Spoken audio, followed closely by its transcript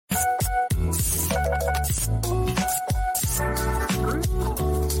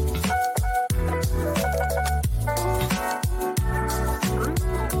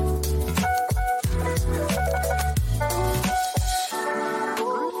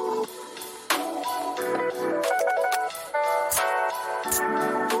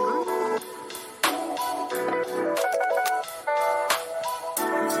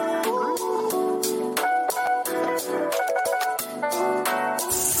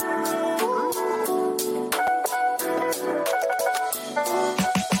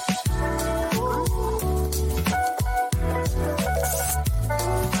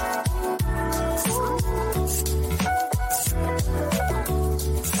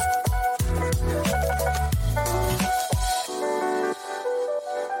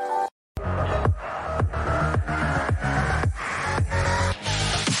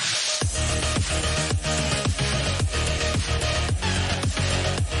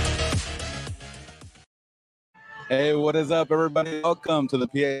Hey, what is up, everybody? Welcome to the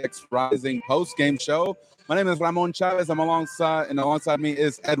PAX Rising post-game show. My name is Ramon Chavez. Alongside me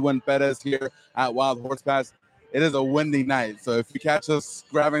is Edwin Perez here at Wild Horse Pass. It is a windy night, so if you catch us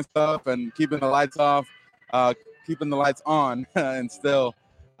grabbing stuff and keeping the lights off, keeping the lights on, and still,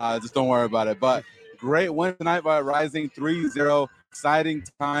 just don't worry about it. But great win tonight by Rising 3-0. Exciting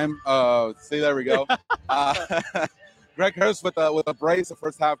time. See, there we go. Greg Hurst with a brace, a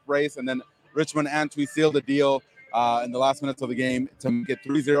first half brace, and then Richmond Antwi sealed the deal in the last minutes of the game to make it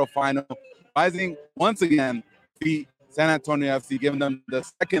 3-0 final. Rising once again beat San Antonio FC, giving them the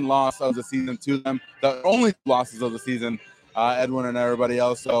second loss of the season to them, the only losses of the season, Edwin and everybody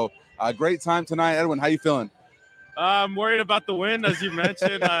else. So great time tonight. Edwin, how you feeling? I'm worried about the win, as you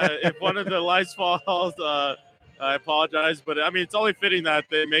mentioned. If one of the lights falls, I apologize, but I mean it's only fitting that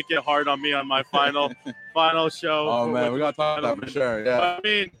they make it hard on me on my final show. Oh man, we got to talk about that for sure. Yeah, but, I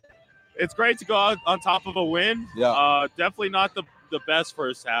mean, it's great to go out on top of a win. Yeah, definitely not the best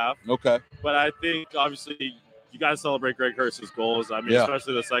first half. Okay, but I think obviously you got to celebrate Greg Hurst's goals. I mean,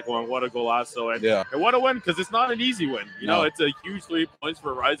 especially the second one. What a golazo! And what a win, because it's not an easy win. You know, it's a huge 3 points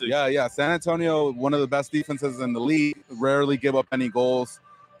for Rising. Yeah. San Antonio, one of the best defenses in the league, rarely give up any goals.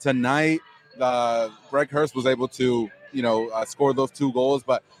 Tonight, Greg Hurst was able to, score those 2 goals,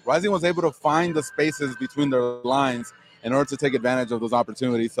 but Rising was able to find the spaces between their lines in order to take advantage of those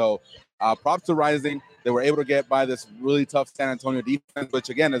opportunities. So props to Rising. They were able to get by this really tough San Antonio defense, which,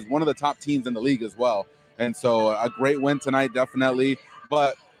 again, is one of the top teams in the league as well. And so a great win tonight, definitely.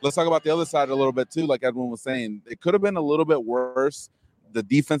 But let's talk about the other side a little bit, too, like everyone was saying. It could have been a little bit worse. The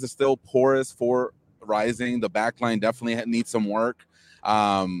defense is still porous for Rising. The back line definitely needs some work.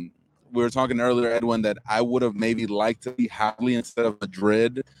 We were talking earlier, Edwin, that I would have maybe liked to be Hadley instead of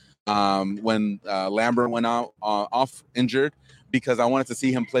Madrid when Lambert went out off injured, because I wanted to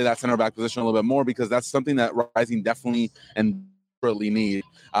see him play that center back position a little bit more, because that's something that Rising definitely and desperately need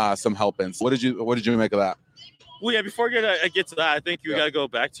some help in. So what did you make of that? Well, yeah, before I get to that, I think you got to go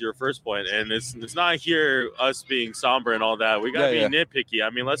back to your first point, and it's not here us being somber and all that. We got to be nitpicky. I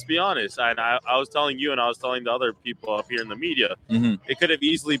mean, let's be honest. And I was telling you, and I was telling the other people up here in the media, it could have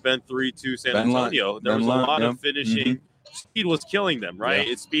easily been 3-2 San Antonio. There was a lot of finishing. Speed was killing them, right?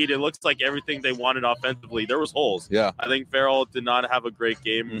 It's speed. It looks like everything they wanted offensively. There was holes. Yeah, I think Farrell did not have a great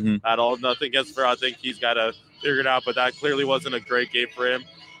game at all. Nothing against Farrell. I think he's got to figure it out, but that clearly wasn't a great game for him.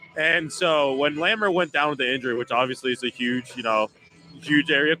 And so when Lambert went down with the injury, which obviously is a huge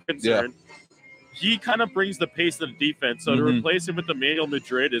area of concern, he kind of brings the pace to the defense. So to replace him with Emmanuel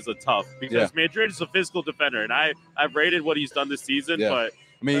Madrid is a tough, because Madrid is a physical defender, and I've rated what he's done this season. But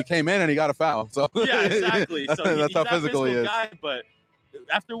I mean, he came in and he got a foul. So yeah, exactly. So that's how physical he is. Guy, but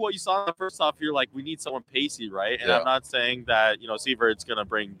after what you saw in the first half, you're like, we need someone pacey, right? And I'm not saying that Sievert's going to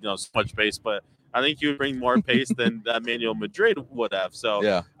bring so much pace, but I think he would bring more pace than Emmanuel Madrid would have.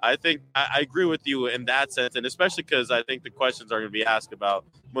 So I think I agree with you in that sense, and especially because I think the questions are going to be asked about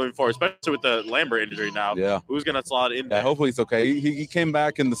moving forward, especially with the Lambert injury now. Yeah, who's going to slot in there? Yeah, hopefully it's okay. He came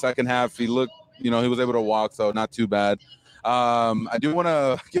back in the second half. He looked, he was able to walk, so not too bad. I do want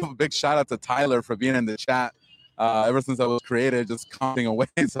to give a big shout out to Tyler for being in the chat ever since I was created, just commenting away.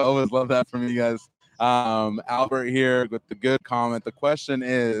 So I always love that from you guys. Albert here with the good comment. The question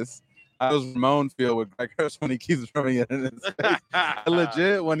is, how does Ramon feel with Greg Hurst when he keeps rubbing it in his face?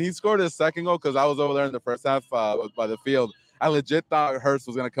 Legit, when he scored his second goal, because I was over there in the first half by the field, I legit thought Hurst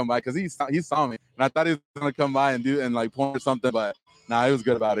was going to come by, because he saw me. And I thought he was going to come by and point or something, but nah, he was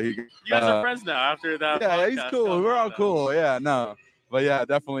good about it. You guys are friends now after that. Yeah, he's cool. We're all cool. Yeah, no. But yeah,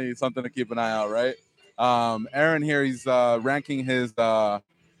 definitely something to keep an eye out, right? Aaron here, he's ranking his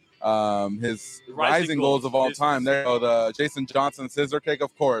rising goals of all time. There you go, the Jason Johnson scissor kick,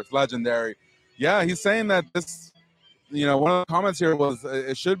 of course, legendary. Yeah, he's saying that this, one of the comments here was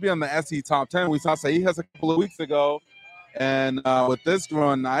it should be on the SE top 10. We saw Saeed a couple of weeks ago, and with this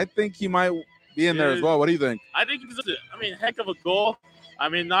run, I think he might be in there as well. What do you think? I think it's heck of a goal. I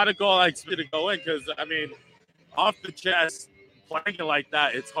mean, not a goal I expected to go in, because off the chest, playing it like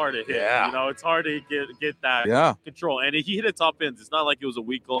that, it's hard to hit. Yeah. It's hard to get that control. And he hit it top ends. It's not like it was a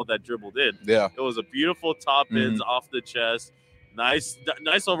weak goal that dribbled in. Yeah. It was a beautiful top ends off the chest. Nice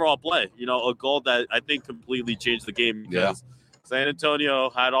overall play. A goal that I think completely changed the game, because San Antonio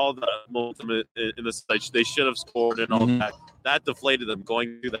had all the momentum in the side. They should have scored and all that. That deflated them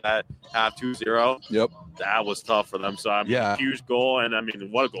going through that half 2-0. Yep. That was tough for them. So, huge goal. And,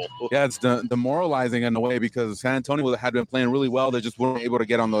 what a goal. Yeah, it's demoralizing in a way, because San Antonio had been playing really well. They just weren't able to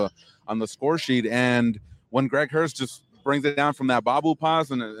get on the score sheet. And when Greg Hurst just brings it down from that Babu pass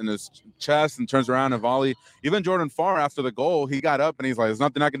in his chest and turns around and volley, even Jordan Farr, after the goal, he got up and he's like, there's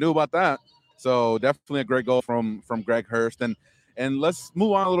nothing I can do about that. So definitely a great goal from Greg Hurst. And let's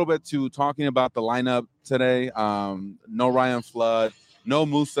move on a little bit to talking about the lineup today. No Ryan Flood, no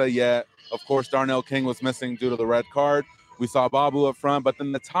Musa yet. Of course, Darnell King was missing due to the red card. We saw Babu up front, but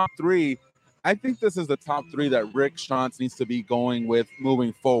then the top three, I think this is the top three that Rick Schantz needs to be going with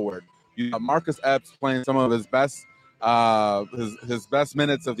moving forward. You have Marcus Epps playing some of his best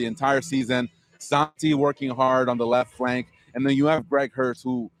minutes of the entire season. Santi working hard on the left flank. And then you have Greg Hurst,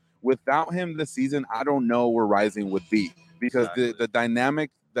 who, without him this season, I don't know where Rising would be. Because the dynamic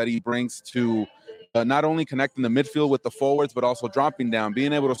that he brings to not only connecting the midfield with the forwards, but also dropping down,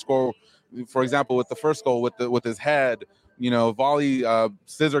 being able to score, for example, with the first goal with his head, volley,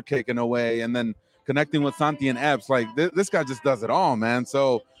 scissor kick in a way, and then connecting with Santi and Epps. Like this guy just does it all, man.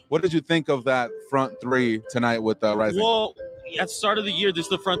 So what did you think of that front three tonight with Rising? Well, at the start of the year, this is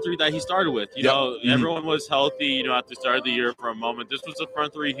the front three that he started with. Everyone was healthy, at the start of the year for a moment. This was the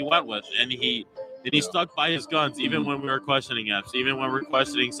front three he went with, and he stuck by his guns, even when we were questioning Epps, even when we were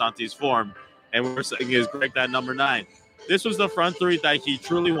questioning Santi's form, and we were saying, is Greg that number 9? This was the front three that he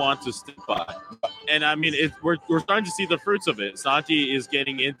truly wants to stick by. And, I mean, we're starting to see the fruits of it. Santi is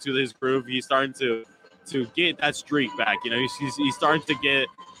getting into his groove. He's starting to get that streak back. He's starting to get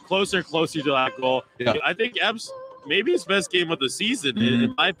closer and closer to that goal. Yeah. I think Epps, maybe his best game of the season,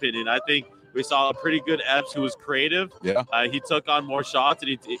 in my opinion. I think we saw a pretty good Epps who was creative. Yeah. He took on more shots,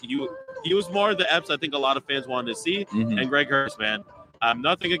 and he was more the Epps I think a lot of fans wanted to see. And Greg Hurst, man.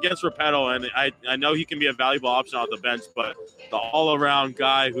 Nothing against Repetto, and I know he can be a valuable option off the bench, but the all-around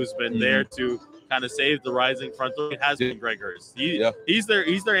guy who's been there to kind of save the Rising front three has been Greg Hurst. He's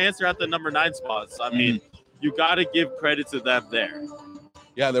their answer at the number 9 spots. I mean, you got to give credit to them there.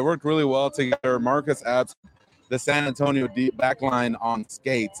 Yeah, they worked really well together. Marcus Epps, the San Antonio deep back line on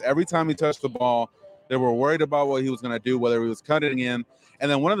skates. Every time he touched the ball, they were worried about what he was going to do, whether he was cutting in.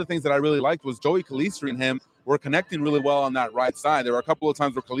 And then one of the things that I really liked was Joey Calistri and him were connecting really well on that right side. There were a couple of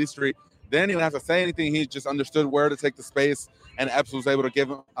times where Calistri didn't even have to say anything. He just understood where to take the space, and Epps was able to give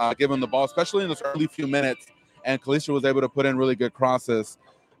him the ball, especially in those early few minutes. And Calistri was able to put in really good crosses.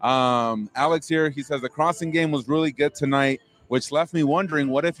 Alex here, he says the crossing game was really good tonight, which left me wondering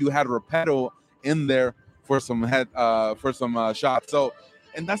what if you had Repetto in there for some shots. So,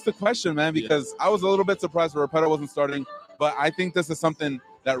 and that's the question, man, because I was a little bit surprised that Repetto wasn't starting, but I think this is something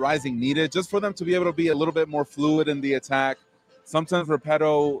that Rising needed just for them to be able to be a little bit more fluid in the attack. Sometimes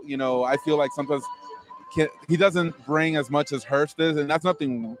Repetto, I feel like sometimes he doesn't bring as much as Hurst is, and that's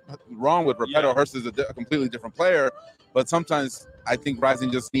nothing wrong with Repetto. Yeah. Hurst is a completely different player, but sometimes I think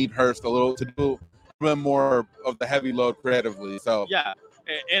Rising just need Hurst to do a bit more of the heavy load creatively. So yeah.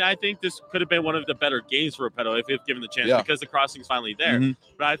 And I think this could have been one of the better games for Repetto if given the chance, because the crossing's finally there.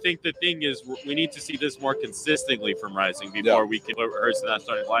 But I think the thing is we need to see this more consistently from Rising before we can put Hurst in that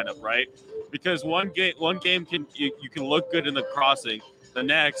starting lineup, right? Because one game you can look good in the crossing. The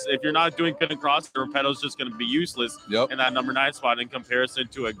next, if you're not doing good in crossing, Repetto's just going to be useless in that number 9 spot in comparison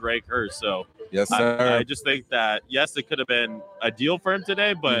to a Greg Hurst. So yes, sir. I just think that, yes, it could have been a deal for him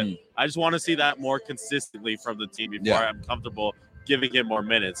today, but I just want to see that more consistently from the team before I'm comfortable giving him more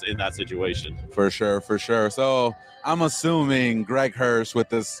minutes in that situation. For sure. So I'm assuming Greg Hurst with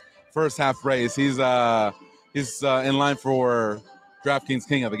this first half race, he's in line for DraftKings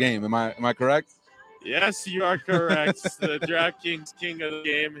King of the Game. Am I correct? Yes, you are correct. The DraftKings King of the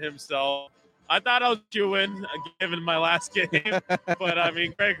Game himself. I thought I was chewing given my last game, but I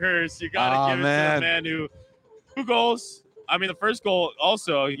mean, Greg Hurst, you got to give it to the man who 2 goals. I mean, the first goal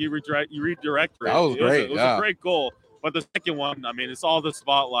also you redirected. That was great. It was a great goal. But the second one, I mean, it's all the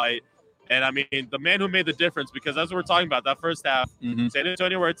spotlight. And, I mean, the man who made the difference, because as we're talking about, that first half, San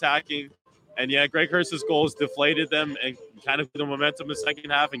Antonio were attacking. And, Greg Hurst's goals deflated them and kind of the momentum in the second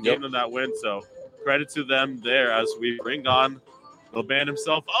half and gave them that win. So, credit to them there as we bring on the man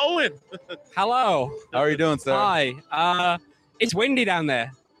himself, Owen. Hello. How are you doing, sir? Hi. It's windy down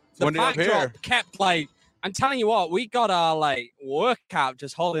there. The windy up here. Kept, I'm telling you what, we got our, workout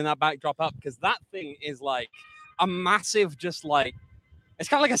just holding that backdrop up because that thing is, a massive, it's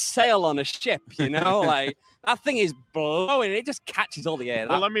kind of like a sail on a ship, that thing is blowing. It just catches all the air.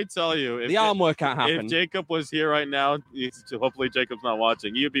 Well, let me tell you. The arm workout happened. If Jacob was here right now, hopefully Jacob's not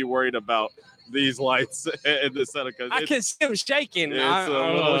watching, you'd be worried about these lights in the setup. I can see him shaking. It's a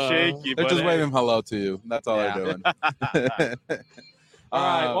little shaky. They're just waving hello to you. That's all they're doing. All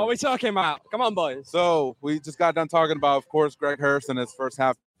right, what are we talking about? Come on, boys. So we just got done talking about, of course, Greg Hurst and his first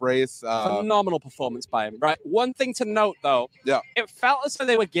half race. Phenomenal performance by him, right? One thing to note, though, it felt as though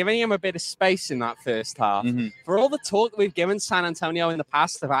they were giving him a bit of space in that first half. For all the talk that we've given San Antonio in the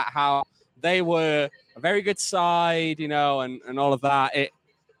past about how they were a very good side, and all of that,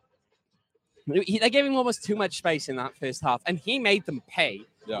 They gave him almost too much space in that first half, and he made them pay.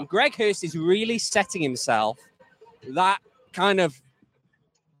 Yeah. And Greg Hurst is really setting himself that kind of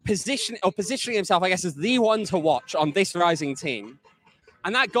positioning himself, I guess, as the one to watch on this Rising team.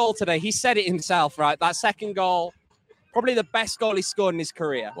 And that goal today, he said it himself, right? That second goal, probably the best goal he scored in his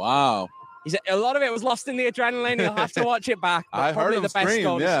career. Wow. He said a lot of it was lost in the adrenaline. You'll have to watch it back. But I probably heard him the best scream,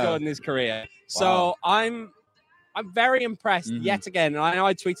 goal he yeah. scored in his career. So Wow. I'm very impressed yet again. And I know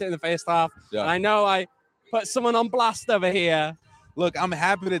I tweeted in the first half. Yeah. And I know I put someone on blast over here. Look, I'm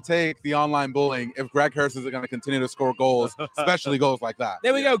happy to take the online bullying if Greg Hurst is going to continue to score goals, especially goals like that.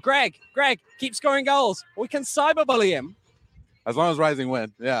 There we go. Greg, keep scoring goals. We can cyberbully him. As long as Rising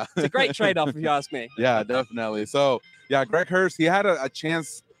win. Yeah. It's a great trade-off, if you ask me. Yeah, definitely. So, yeah, Greg Hurst, he had a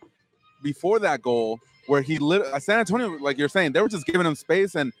chance before that goal where San Antonio, like you're saying, they were just giving him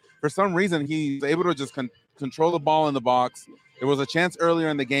space. And for some reason, he's able to just control the ball in the box. There was a chance earlier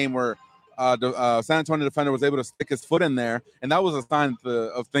in the game where the San Antonio defender was able to stick his foot in there. And that was a sign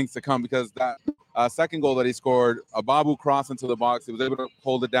of things to come, because that second goal that he scored, a Babu cross into the box, he was able to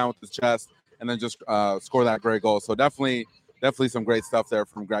hold it down with his chest and then just score that great goal. So definitely some great stuff there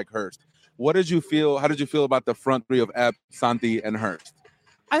from Greg Hurst. How did you feel about the front three of Epp, Santi, and Hurst?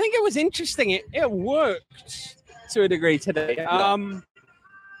 I think it was interesting. It worked to a degree today. Yeah.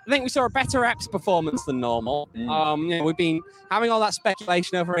 I think we saw a better Epps performance than normal. We've been having all that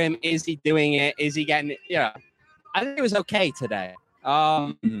speculation over him. Is he doing it? Is he getting it? Yeah. I think it was okay today.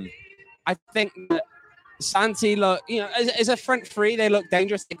 I think that Santi as a front three, they look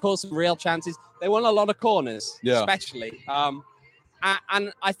dangerous. They caused some real chances. They won a lot of corners, especially.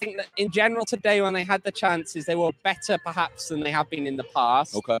 And I think that in general today, when they had the chances, they were better perhaps than they have been in the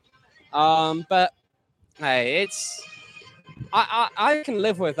past. Okay. But hey, I can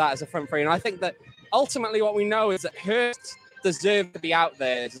live with that as a front three. And I think that ultimately what we know is that Hurst deserved to be out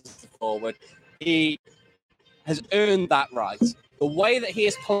there as a forward. He has earned that right. The way that he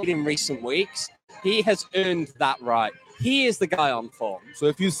has played in recent weeks, he has earned that right. He is the guy on form. So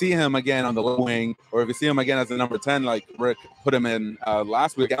if you see him again on the left wing, or if you see him again as the number 10, like Rick put him in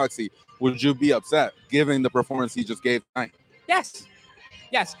last week, Galaxy, would you be upset given the performance he just gave tonight? Yes.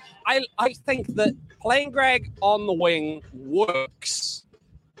 I think that playing Greg on the wing works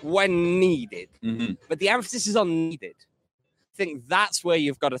when needed, but the emphasis is on needed. I think that's where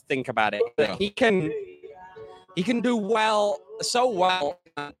you've got to think about it. That he can do so well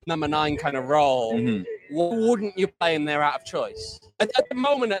in number 9 kind of role. Why wouldn't you play him there out of choice? At the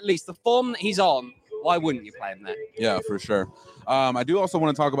moment, at least, the form that he's on, why wouldn't you play him there? Yeah, for sure. I do also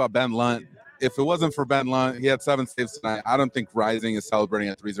want to talk about Ben Lunt. If it wasn't for Ben Lunt, he had 7 saves tonight. I don't think Rising is celebrating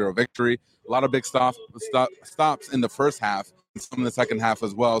a 3-0 victory. A lot of big stops in the first half and some in the second half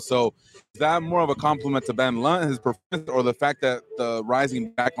as well. So is that more of a compliment to Ben Lunt, his performance, or the fact that the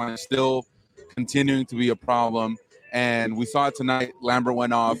Rising backline is still continuing to be a problem? And we saw it tonight. Lambert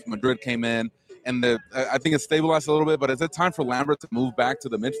went off. Madrid came in. And I think it's stabilized a little bit. But is it time for Lambert to move back to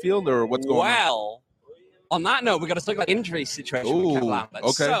the midfield, or what's going on? Well, on that note, we've got to talk about the injury situation with Kev Lambert.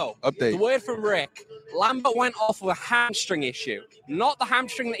 Okay. So, update. The word from Rick, Lambert went off with a hamstring issue. Not the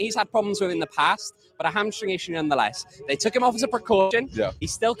hamstring that he's had problems with in the past, but a hamstring issue nonetheless. They took him off as a precaution. Yeah. He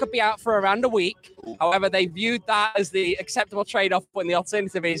still could be out for around a week. However, they viewed that as the acceptable trade-off when the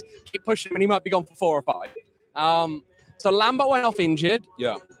alternative is keep pushing him and he might be gone for 4 or 5. So Lambert went off injured.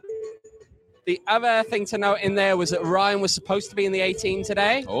 Yeah. The other thing to note in there was that Ryan was supposed to be in the 18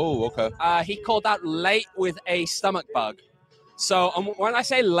 today. Oh, okay. He called out late with a stomach bug. So when I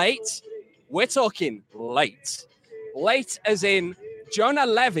say late, we're talking late. Late as in Jonah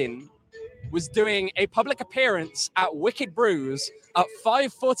Levin was doing a public appearance at Wicked Brews at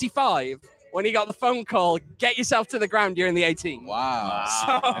 5:45 when he got the phone call, get yourself to the ground, you're in the 18. Wow.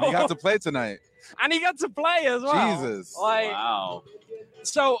 So, And he got to play tonight. And he got to play as well. Jesus. Wow.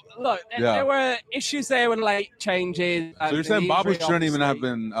 So, look, there were issues there with late changes. So you're saying Babu shouldn't even have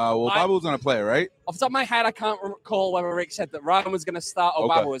been... Babu's going to play, right? Off the top of my head, I can't recall whether Rick said that Ryan was going to start or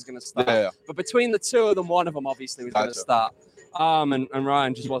Babu was going to start. Yeah. But between the two of them, one of them obviously was going to start. And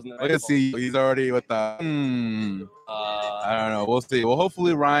Ryan just wasn't available. Let's see. He's already with the... I don't know. We'll see. Well,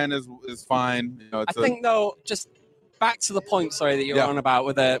 hopefully Ryan is fine. You know, I think, though, just... Back to the point, that you were on about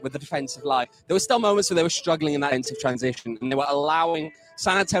with the defensive line. There were still moments where they were struggling in that defensive transition, and they were allowing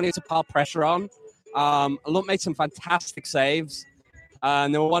San Antonio to pile pressure on. Lunt made some fantastic saves,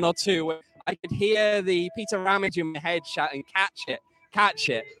 and there were 1 or 2 where I could hear the Peter Ramage in my head shouting, catch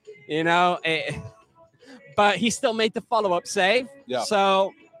it, you know. But he still made the follow-up save,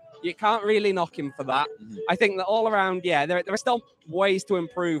 so you can't really knock him for that. I think that all around, there are still ways to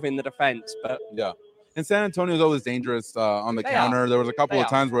improve in the defense, but And San Antonio is always dangerous on the counter. There was a couple of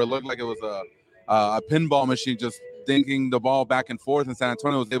times where it looked like it was a pinball machine just dinking the ball back and forth, and San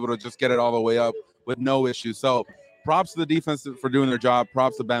Antonio was able to just get it all the way up with no issue. So props to the defense for doing their job.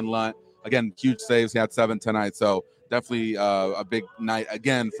 Props to Ben Lunt. Again, huge saves. He had 7 tonight. So definitely a big night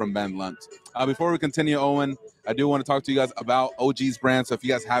again from Ben Lunt. Before we continue, Owen, I do want to talk to you guys about OG's brand. So if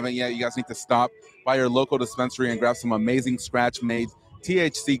you guys haven't yet, you guys need to stop by your local dispensary and grab some amazing scratch-made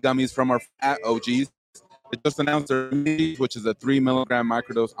THC gummies from our at OG's. They just announced their which is a 3 milligram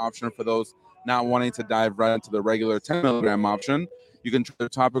microdose option for those not wanting to dive right into the regular 10 milligram option. You can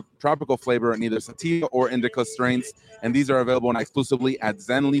try their tropical flavor in either sativa or indica strains, and these are available exclusively at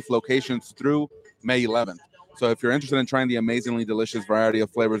Zen Leaf locations through May 11th. So if you're interested in trying the amazingly delicious variety of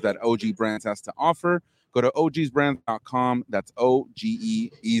flavors that OG Brands has to offer, go to ogsbrands.com. That's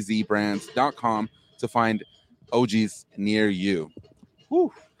OGEEZbrands.com to find OGs near you.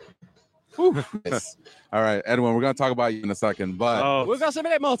 Woo. Woo. Yes. All right, Edwin, we're going to talk about you in a second, but we've got some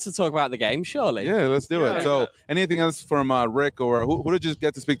bit more to talk about the game, surely. Yeah, let's do it. So anything else from Rick, or who did you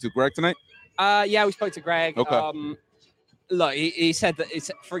get to speak to? Greg tonight? Yeah, we spoke to Greg. Okay. Look, he said that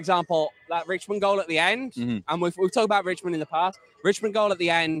it's, for example, that Richmond goal at the end, and we've talked about Richmond in the past. Richmond goal at the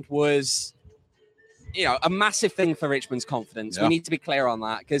end was, a massive thing for Richmond's confidence. Yeah. We need to be clear on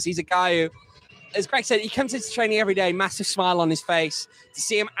that, because he's a guy who, as Greg said, he comes into training every day, massive smile on his face. To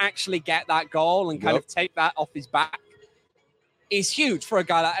see him actually get that goal and kind of take that off his back is huge for a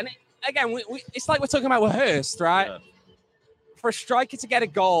guy that, and again, it's like we're talking about with Hurst, right? Yeah. For a striker to get a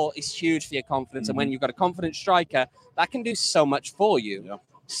goal is huge for your confidence. And when you've got a confident striker, that can do so much for you. Yeah.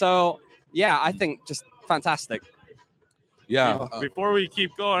 So, yeah, I think just fantastic. Yeah. Before we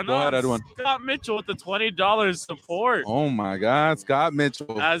keep going, go ahead, Edwin. Scott Mitchell with the $20 support. Oh my God, Scott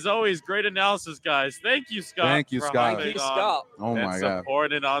Mitchell! As always, great analysis, guys. Thank you, Scott. Thank you, Scott. Thank you, Scott. Oh my God,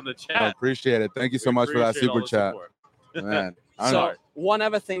 supporting on the chat. I appreciate it. Thank you so much for that super chat, man. So one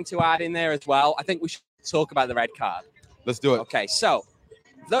other thing to add in there as well. I think we should talk about the red card. Let's do it. Okay, so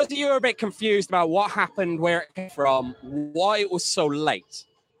those of you who are a bit confused about what happened, where it came from, why it was so late,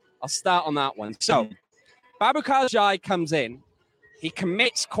 I'll start on that one. So Babu Karjai comes in. He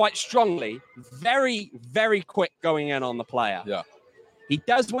commits quite strongly, very, very quick going in on the player. Yeah. He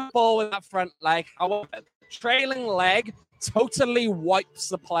does win the ball with that front leg. However, trailing leg totally wipes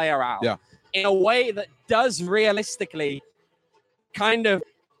the player out in a way that does realistically kind of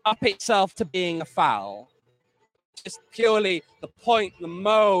up itself to being a foul. Just purely the point, the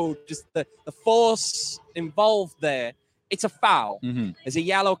mode, just the force involved there. It's a foul. There's a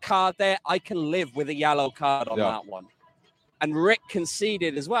yellow card there. I can live with a yellow card on that one. And Rick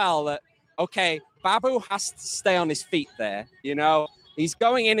conceded as well that, okay, Babu has to stay on his feet there. He's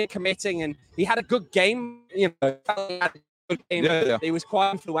going in and committing, and he had a good game. He had a good game. Yeah. He was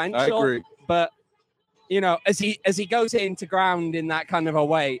quite influential. I agree. But, as he goes into ground in that kind of a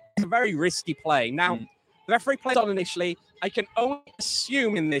way, it's a very risky play. Now, the referee plays on initially. I can only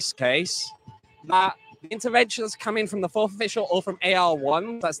assume in this case that the interventions come in from the fourth official or from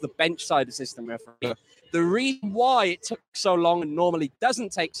AR1. That's the bench side assistant referee. Yeah. The reason why it took so long and normally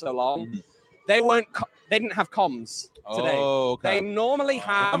doesn't take so long, they didn't have comms today. Oh, okay. They normally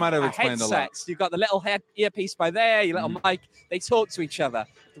have headsets. You've got the little earpiece by there, your little mic. They talk to each other.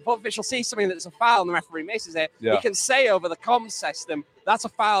 If the fourth official sees something that's a foul and the referee misses it, he can say over the comms system, that's a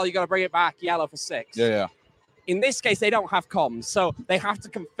foul, you got to bring it back, yellow for 6. Yeah. In this case, they don't have comms, so they have to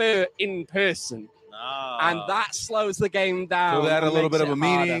confer in person. And that slows the game down. So they had a little bit of a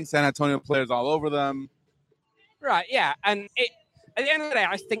meeting. San Antonio players all over them. Right, yeah. And at the end of the day,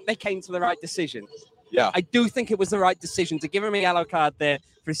 I think they came to the right decision. Yeah. I do think it was the right decision to give him a yellow card there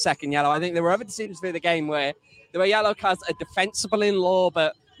for his second yellow. I think there were other decisions through the game where there were yellow cards that are defensible in law,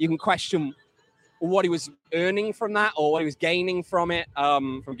 but you can question what he was earning from that or what he was gaining from it,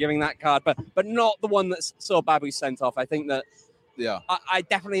 from giving that card, but not the one that saw Babu sent off. I think that I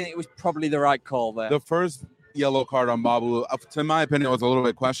definitely think it was probably the right call there. The first yellow card on Babu, to my opinion, was a little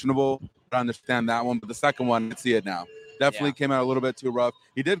bit questionable. I understand that one, but the second one, I see it now. Definitely came out a little bit too rough.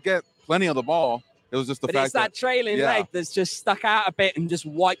 He did get plenty of the ball. It was just the fact it's that trailing leg that's just stuck out a bit and just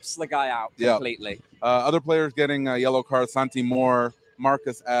wipes the guy out completely. Other players getting a yellow card: Santi Moore,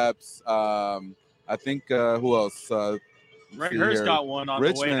 Marcus Epps. I think who else? Greg Hurst got one on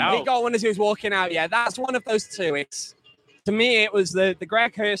Richmond. the way out. He got one as he was walking out. Yeah, that's one of those two. It's to me, it was the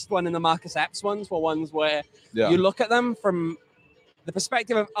Greg Hurst one and the Marcus Epps ones were ones where you look at them from the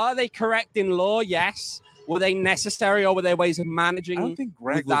perspective of, are they correct in law? Yes. Were they necessary or were there ways of managing? I don't think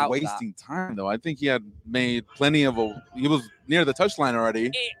Greg was wasting time, though. I think he had made plenty of he was near the touchline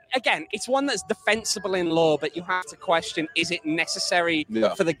already. Again, it's one that's defensible in law, but you have to question, is it necessary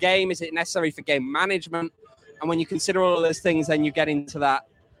for the game? Is it necessary for game management? And when you consider all of those things, then you get into that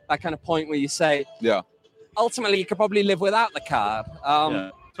that kind of point where you say, yeah, ultimately you could probably live without the card.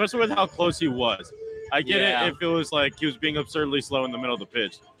 Especially with how close he was. I get Yeah. it if it was like he was being absurdly slow in the middle of the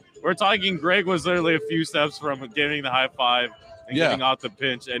pitch. We're talking Greg was literally a few steps from giving the high five and getting off the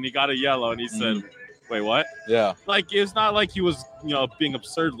pinch, and he got a yellow, and he said, wait, what? Yeah. Like, it's not like he was, being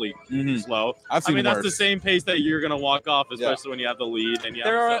absurdly slow. I've seen that's worse. the same pace that you're going to walk off, especially when you have the lead. And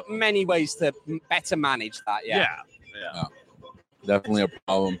there are many ways to better manage that, Yeah. Definitely a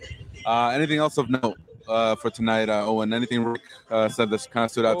problem. Anything else of note for tonight, Owen? Anything Rick said that kind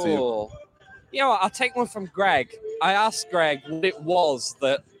of stood out to you? You know what? I'll take one from Greg. I asked Greg what it was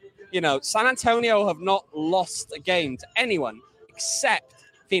that, San Antonio have not lost a game to anyone except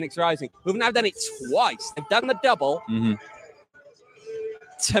Phoenix Rising, who've now done it twice. They've done the double.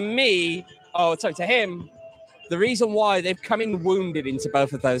 To him, the reason why they've come in wounded into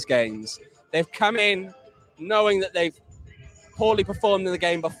both of those games, they've come in knowing that they've poorly performed in the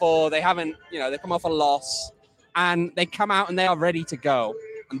game before. They haven't, they come off a loss, and they come out and they are ready to go.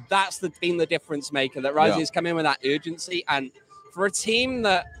 And that's been the difference maker, that Rising has come in with that urgency. And for a team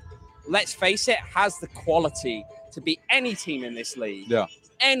that, let's face it, has the quality to beat any team in this league. Yeah.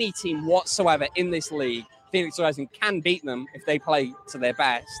 Any team whatsoever in this league, Phoenix Rising can beat them if they play to their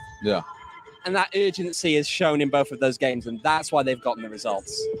best. Yeah. And that urgency is shown in both of those games, and that's why they've gotten the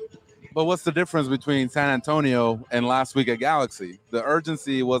results. But what's the difference between San Antonio and last week at Galaxy? The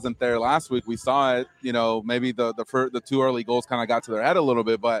urgency wasn't there last week. We saw it, maybe the two early goals kind of got to their head a little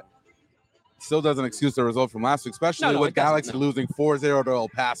bit, but still doesn't excuse the result from last week, especially with Galaxy losing 4-0 to El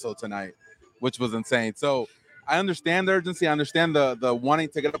Paso tonight, which was insane. So I understand the urgency. I understand the wanting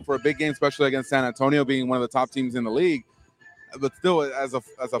to get up for a big game, especially against San Antonio being one of the top teams in the league. But still, as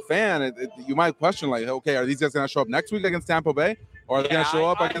a fan, you might question, like, okay, are these guys going to show up next week against Tampa Bay? Or are they going to show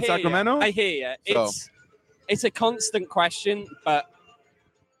up against Sacramento? I hear you. It's a constant question, but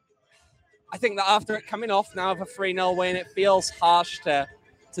I think that after it coming off now of a 3-0 win, it feels harsh to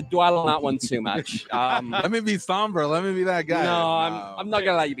dwell on that one too much. Let me be somber. Let me be that guy. No, I'm not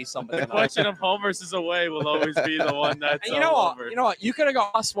going to let you be somber. The question of home versus away will always be the one that's and you know what? You could have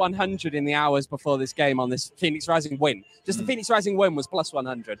got plus 100 in the hours before this game on this Phoenix Rising win. Just the Phoenix Rising win was plus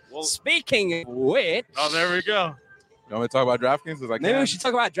 100. Well, speaking of which... Oh, there we go. You want me to talk about DraftKings? Maybe we should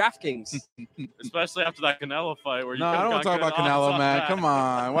talk about DraftKings. Especially after that Canelo fight. I don't want to talk about Canelo, man. Come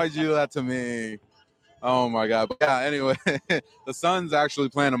on. Why'd you do that to me? Oh, my God. But yeah, anyway, the Suns actually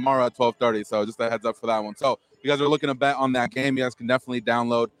playing tomorrow at 12:30, so just a heads up for that one. So if you guys are looking to bet on that game, you guys can definitely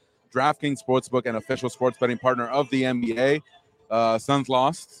download DraftKings Sportsbook, an official sports betting partner of the NBA. Suns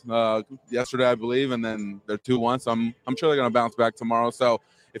lost yesterday, I believe, and then they're 2-1, so I'm sure they're going to bounce back tomorrow. So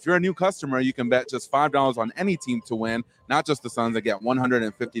if you're a new customer, you can bet just $5 on any team to win, not just the Suns. They get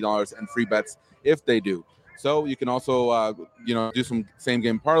 $150 in free bets if they do. So you can also, do some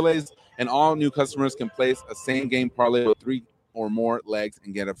same-game parlays, and all new customers can place a same-game parlay with 3 or more legs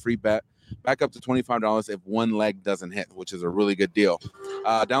and get a free bet back up to $25 if one leg doesn't hit, which is a really good deal.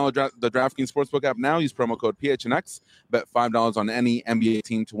 Download the DraftKings Sportsbook app now. Use promo code PHNX. Bet $5 on any NBA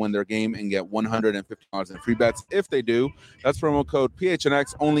team to win their game and get $150 in free bets if they do. That's promo code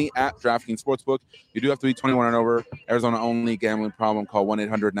PHNX only at DraftKings Sportsbook. You do have to be 21 and over. Arizona only. Gambling problem? Call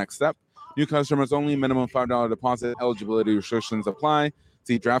 1-800-NEXT-STEP. New customers only. Minimum $5 deposit. Eligibility restrictions apply.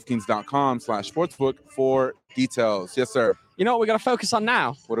 See DraftKings.com/sportsbook for details. Yes, sir. You know what we're going to focus on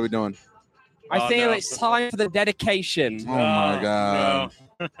now? What are we doing? I feel it's time for the dedication. Oh, my God.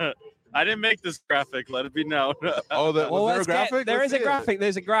 No. I didn't make this graphic. Let it be known. Was there a graphic? There is a graphic.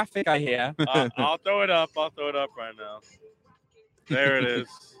 There's a graphic, I hear. I'll throw it up. Right now. There it is.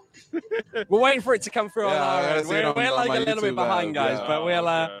 We're waiting for it to come through on our end. We're like a little bit YouTube behind, guys, but we'll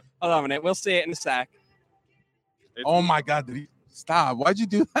okay. hold on a minute. We'll see it in a sec. Oh, my God. Did he stop? Why'd you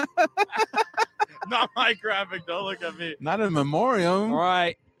do that? Not my graphic. Don't look at me. Not in memoriam. All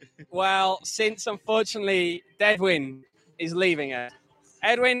right. Well, since unfortunately Edwin is leaving us,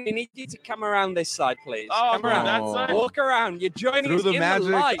 Edwin, we need you to come around this side, please. Come around that side. Walk around. You're joining through us the in magic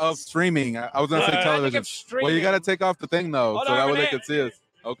the lights. of streaming. I was going to say television. Well, you got to take off the thing, though, Hold so on that a way they minute. can see us.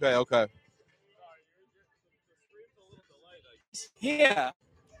 Okay. Here.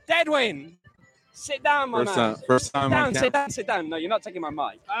 Edwin, sit down, my man. First time on camera. Sit down. No, you're not taking my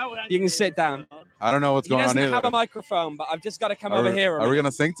mic. You can sit down. I don't know what's going on He here. doesn't have a microphone, but I've just got to come over here. Are we going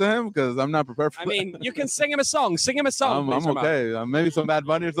to sing to him? Because I'm not prepared for I mean, you can sing him a song. Sing him a song. I'm okay. Maybe some Bad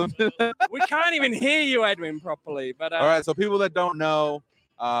Bunny or something. We can't even hear you, Edwin, properly. But all right, so people that don't know,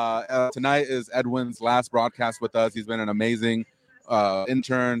 tonight is Edwin's last broadcast with us. He's been an amazing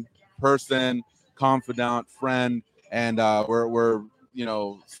intern, person, confidant, friend, and we're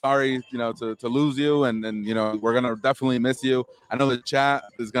sorry, to lose you, and we're gonna definitely miss you. I know the chat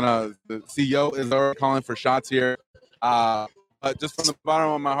is the CEO is already calling for shots here. But just from the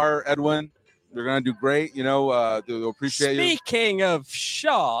bottom of my heart, Edwin, you're gonna do great. To appreciate you. Speaking of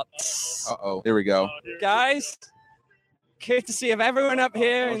shots, here we go, guys. Courtesy of everyone up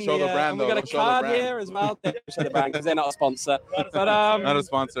here, and we got a card here as well. Don't show the brand because they're not a sponsor. But not a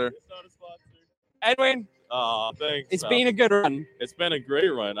sponsor. Edwin, thanks. It's been a good run. It's been a great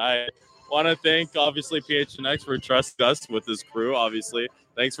run. I want to thank obviously PHNX for trusting us with this crew. Obviously,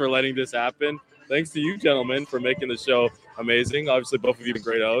 thanks for letting this happen. Thanks to you, gentlemen, for making the show amazing. Obviously, both of you have been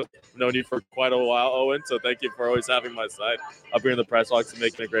great out. I've known you for quite a while, Owen, so thank you for always having my side up here in the press box and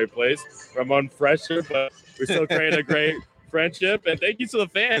making a great place. Ramon fresher, but we're still creating a great friendship. And thank you to the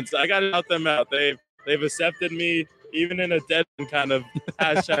fans. I got to shout them out. They've accepted me even in a dead kind of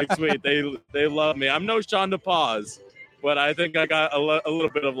hashtag tweet. They love me. I'm no Sean DePaz, but I think I got a little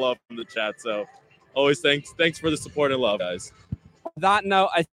bit of love from the chat. So always thanks for the support and love, guys. On that note,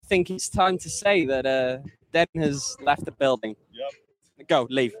 I think it's time to say that Den has left the building. Yep. Go,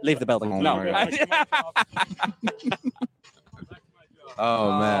 leave the building. Oh, no.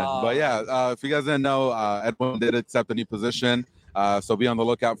 Oh man, but yeah, if you guys didn't know, Edwin did accept a new position, so be on the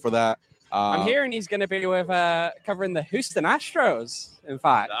lookout for that. I'm hearing he's going to be with covering the Houston Astros. In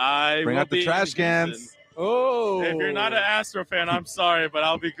fact, bring out the trash cans. Oh, if you're not an Astro fan, I'm sorry, but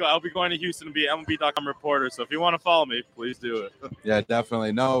I'll be going to Houston to be MLB.com reporter. So if you want to follow me, please do it. Yeah,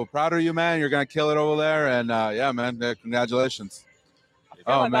 definitely. No, proud of you, man. You're gonna kill it over there, and yeah, man, congratulations.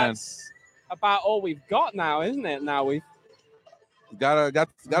 Oh man, that's about all we've got now, isn't it? Now we've got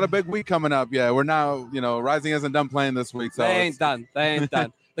a big week coming up. Yeah, we're now, Rising isn't done playing this week, so they ain't done.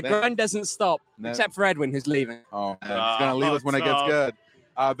 The grind doesn't stop, except for Edwin, who's leaving. Oh, man. He's gonna leave us when it gets good.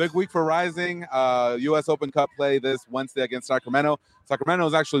 Big week for Rising. U.S. Open Cup play this Wednesday against Sacramento. Sacramento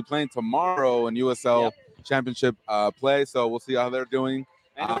is actually playing tomorrow in USL Championship play, so we'll see how they're doing.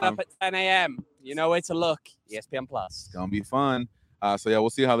 Ending up at 10 a.m. You know where to look. ESPN Plus. It's gonna be fun. So yeah, we'll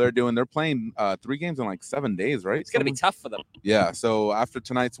see how they're doing. They're playing 3 games in like 7 days, right? It's gonna be tough for them. Yeah. So after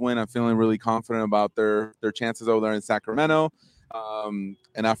tonight's win, I'm feeling really confident about their chances over there in Sacramento.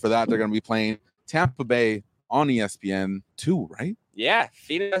 And after that, they're gonna be playing Tampa Bay on ESPN 2, right? Yeah,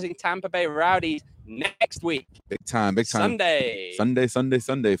 finalizing Tampa Bay Rowdies next week. Big time. Sunday.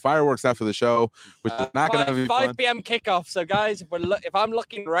 Fireworks after the show, which is not gonna be 5 fun. p.m. kickoff. So guys, if I'm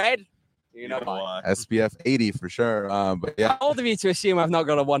looking red, you know why. SPF 80 for sure. But yeah, how old of you to assume I've not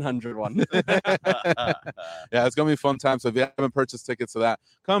got a 100 one? Yeah, it's gonna be a fun time. So if you haven't purchased tickets to that,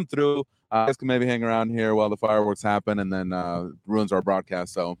 come through. You guys can maybe hang around here while the fireworks happen, and then ruins our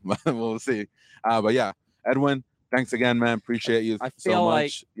broadcast. So we'll see. But yeah, Edwin, thanks again, man. Appreciate you so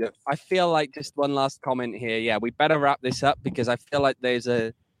much. Yes. I feel like just one last comment here. Yeah, we better wrap this up because I feel like there's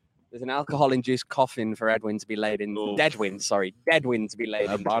an alcohol-induced coffin for Edwin to be laid in. Deadwin to be laid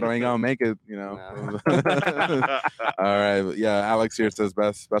in. Bottle ain't gonna make it, No. All right, yeah. Alex here says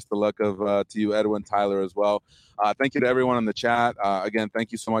best of luck to you, Edwin, Tyler as well. Thank you to everyone in the chat. Again,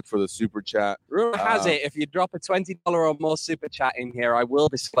 thank you so much for the super chat. Rumor has it, if you drop a $20 or more super chat in here, I will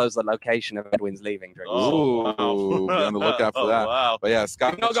disclose the location of Edwin's leaving. Be on the lookout for that. Wow. But yeah,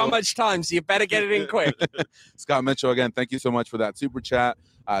 Scott. You've not got much time, so you better get it in quick. Scott Mitchell, again, thank you so much for that super chat.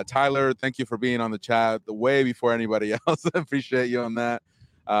 Tyler, thank you for being on the chat way before anybody else. I appreciate you on that.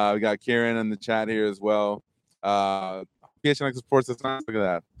 We got Kieran in the chat here as well. PHNX Sports, that's nice. Look at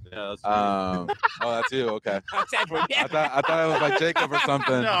that. Yeah, that's oh, that's you. Okay. That's Edwin. Yeah. I thought it was like Jacob or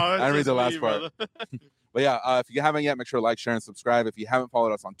something. No, I didn't read the last part. But yeah, if you haven't yet, make sure to like, share, and subscribe. If you haven't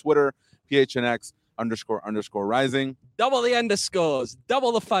followed us on Twitter, PHNX__rising. Double the underscores,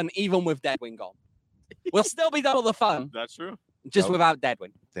 double the fun, even with Deadwin gone. We'll still be double the fun. That's true. Just without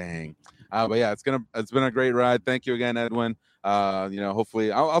Deadwin. Dang. But yeah, it's been a great ride. Thank you again, Edwin.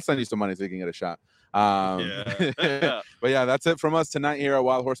 Hopefully I'll send you some money so you can get a shot. Yeah. But yeah, that's it from us tonight here at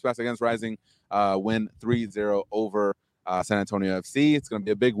Wild Horse Pass against Rising. Win 3-0 over San Antonio FC. It's going to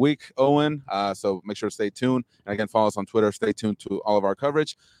be a big week, Owen. So make sure to stay tuned. And again, follow us on Twitter. Stay tuned to all of our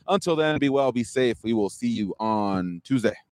coverage. Until then, be well, be safe. We will see you on Tuesday.